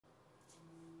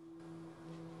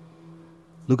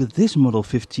Look at this model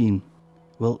 15.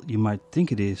 Well, you might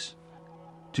think it is.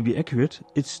 To be accurate,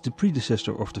 it's the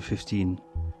predecessor of the 15,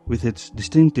 with its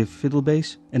distinctive fiddle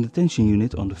base and the tension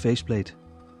unit on the faceplate.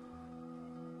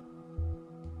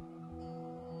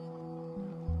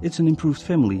 It's an improved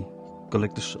family.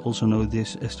 Collectors also know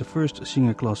this as the first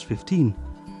Singer Class 15.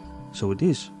 So it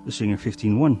is a Singer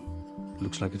 15-1.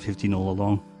 Looks like a 15 all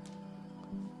along.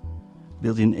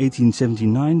 Built in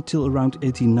 1879 till around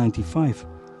 1895.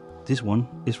 This one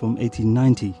is from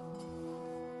 1890.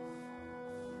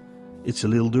 It's a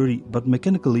little dirty, but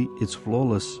mechanically it's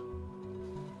flawless.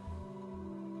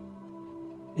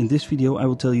 In this video I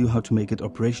will tell you how to make it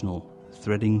operational,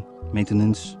 threading,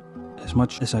 maintenance, as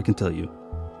much as I can tell you.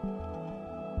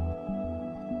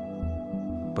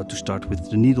 But to start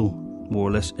with the needle, more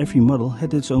or less every model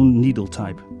had its own needle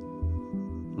type.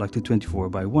 Like the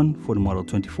 24x1 for the Model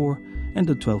 24 and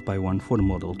the 12x1 for the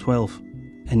Model 12.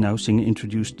 And now Singer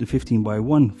introduced the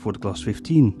 15x1 for the Class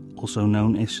 15, also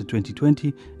known as the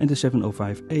 2020 and the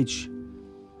 705H.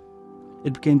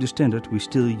 It became the standard we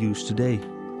still use today.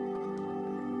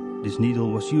 This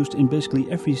needle was used in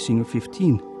basically every Singer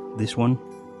 15, this one,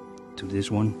 to this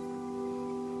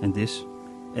one, and this,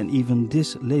 and even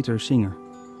this later Singer.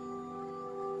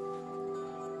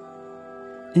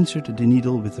 Insert the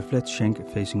needle with the flat shank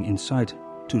facing inside,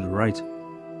 to the right.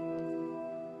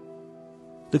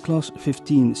 The Class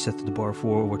 15 set the bar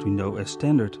for what we know as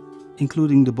standard,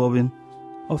 including the bobbin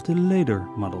of the later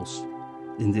models.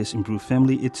 In this improved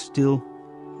family it's still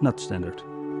not standard.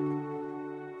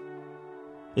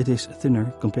 It is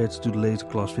thinner compared to the later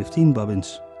Class 15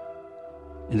 bobbins.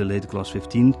 In the later Class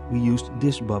 15 we used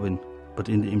this bobbin, but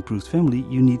in the improved family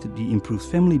you need the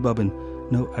improved family bobbin.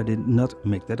 No, I did not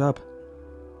make that up.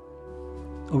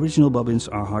 Original bobbins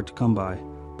are hard to come by,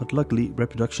 but luckily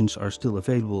reproductions are still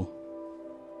available.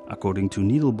 According to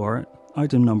Needlebar,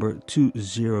 item number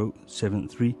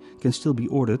 2073 can still be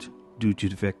ordered due to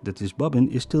the fact that this bobbin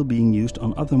is still being used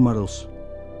on other models.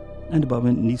 And the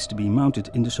bobbin needs to be mounted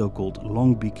in the so-called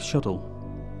long beak shuttle.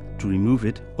 To remove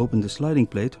it, open the sliding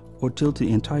plate or tilt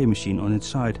the entire machine on its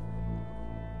side.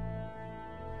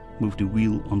 Move the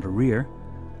wheel on the rear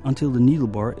until the needle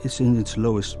bar is in its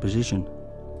lowest position.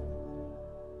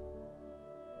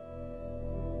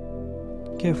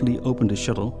 Carefully open the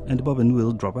shuttle and the bobbin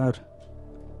will drop out.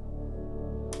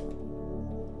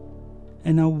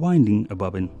 And now winding a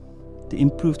bobbin. The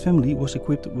improved family was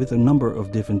equipped with a number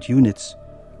of different units.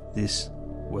 This,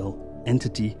 well,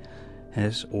 entity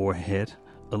has or had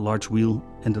a large wheel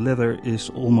and the leather is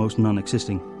almost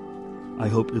non-existing. I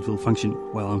hope it will function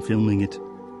while I'm filming it.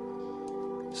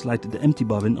 Slide the empty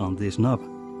bobbin on this knob.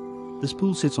 The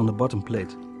spool sits on the bottom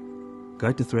plate.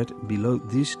 Guide the thread below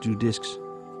these two discs.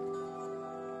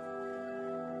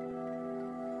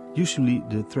 Usually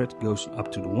the thread goes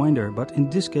up to the winder, but in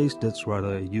this case that's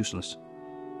rather useless.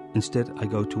 Instead I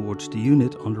go towards the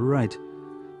unit on the right,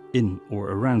 in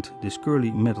or around this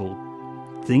curly metal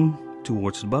thing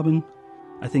towards the bobbin.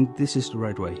 I think this is the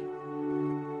right way.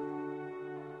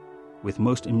 With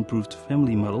most improved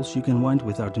family models you can wind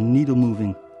without the needle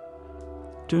moving.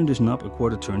 Turn this knob a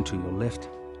quarter turn to your left.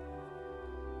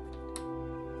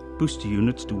 Push the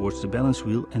unit towards the balance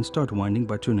wheel and start winding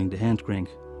by turning the hand crank.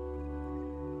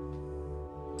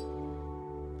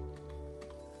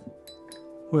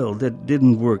 Well, that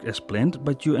didn't work as planned,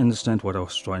 but you understand what I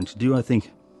was trying to do, I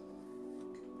think.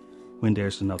 When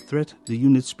there's enough thread, the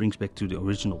unit springs back to the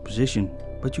original position,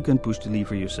 but you can push the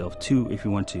lever yourself too if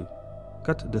you want to.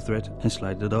 Cut the thread and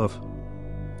slide it off.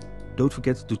 Don't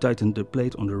forget to tighten the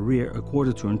plate on the rear a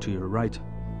quarter turn to your right.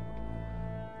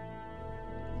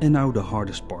 And now the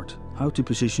hardest part, how to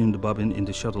position the bobbin in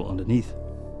the shuttle underneath.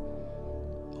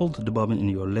 Hold the bobbin in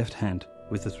your left hand,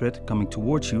 with the thread coming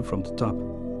towards you from the top.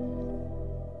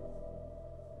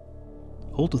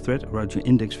 Hold the thread around your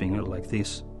index finger like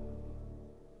this.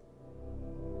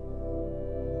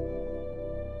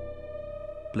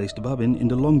 Place the bobbin in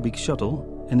the long beak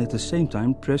shuttle and at the same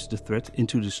time press the thread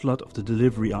into the slot of the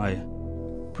delivery eye.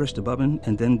 Press the bobbin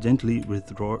and then gently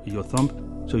withdraw your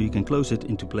thumb so you can close it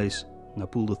into place. Now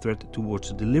pull the thread towards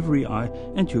the delivery eye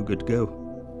and you're good to go.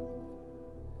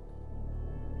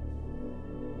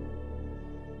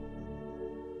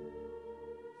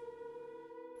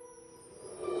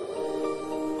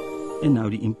 And now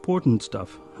the important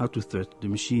stuff, how to thread the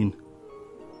machine.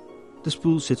 The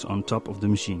spool sits on top of the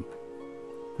machine.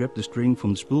 Grab the string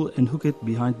from the spool and hook it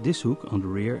behind this hook on the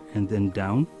rear and then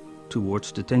down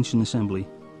towards the tension assembly.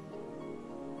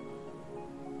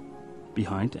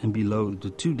 Behind and below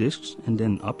the two discs and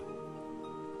then up.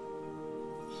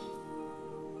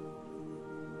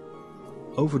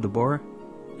 Over the bar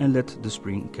and let the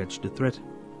spring catch the thread.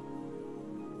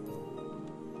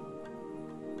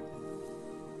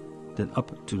 then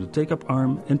up to the take-up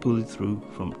arm and pull it through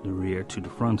from the rear to the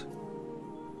front.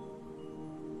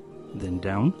 Then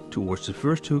down towards the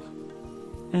first hook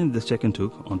and the second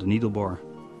hook on the needle bar.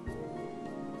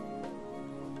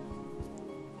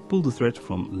 Pull the thread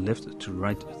from left to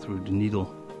right through the needle,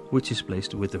 which is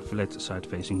placed with the flat side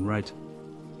facing right.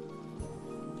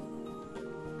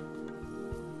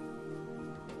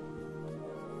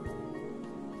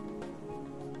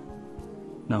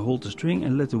 Now hold the string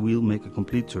and let the wheel make a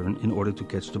complete turn in order to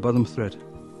catch the bottom thread.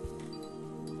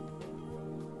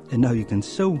 And now you can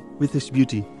sew with this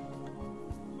beauty.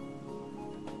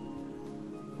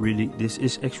 Really, this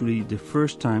is actually the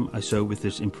first time I sew with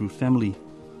this improved family.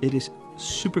 It is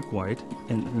super quiet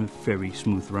and a very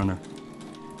smooth runner.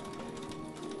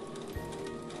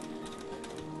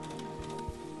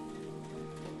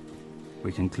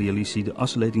 We can clearly see the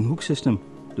oscillating hook system.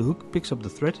 The hook picks up the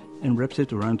thread and wraps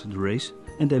it around the race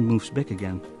and then moves back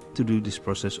again to do this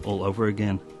process all over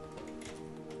again.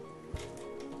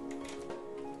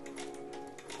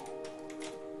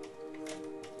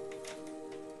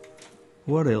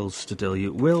 What else to tell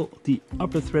you? Well, the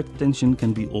upper thread tension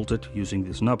can be altered using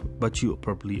this knob, but you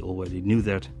probably already knew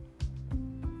that.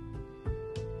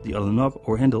 The other knob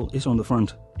or handle is on the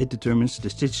front. It determines the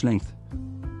stitch length.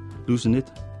 Loosen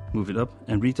it, move it up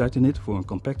and retighten it for a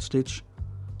compact stitch,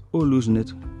 or loosen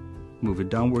it, move it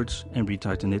downwards and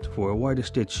retighten it for a wider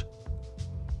stitch.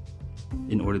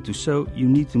 In order to sew, you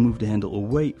need to move the handle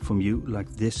away from you like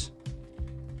this.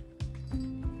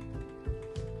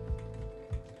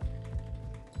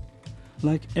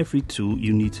 Like every tool,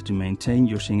 you need to maintain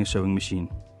your Singer sewing machine.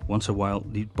 Once a while,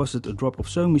 deposit a drop of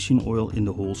sewing machine oil in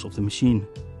the holes of the machine.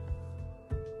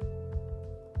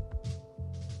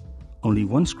 Only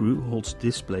one screw holds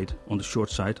this plate on the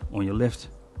short side on your left.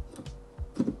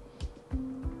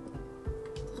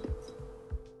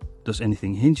 Does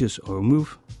anything hinges or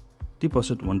move?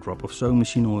 Deposit one drop of sewing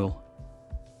machine oil.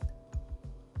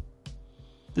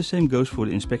 The same goes for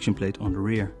the inspection plate on the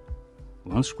rear.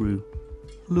 One screw,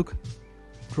 look,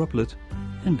 droplet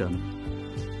and done.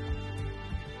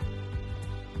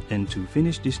 And to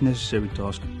finish this necessary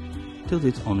task, tilt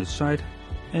it on its side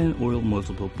and oil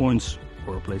multiple points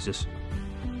or places.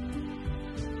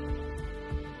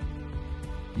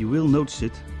 You will notice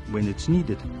it when it's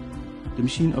needed. The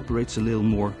machine operates a little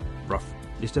more rough.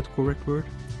 Is that the correct word?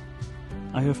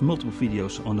 I have multiple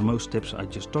videos on the most steps I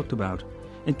just talked about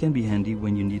and can be handy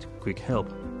when you need quick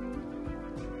help.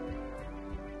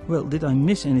 Well, did I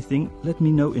miss anything? Let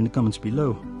me know in the comments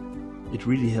below. It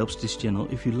really helps this channel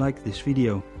if you like this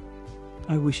video.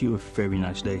 I wish you a very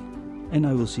nice day and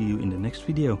I will see you in the next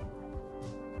video.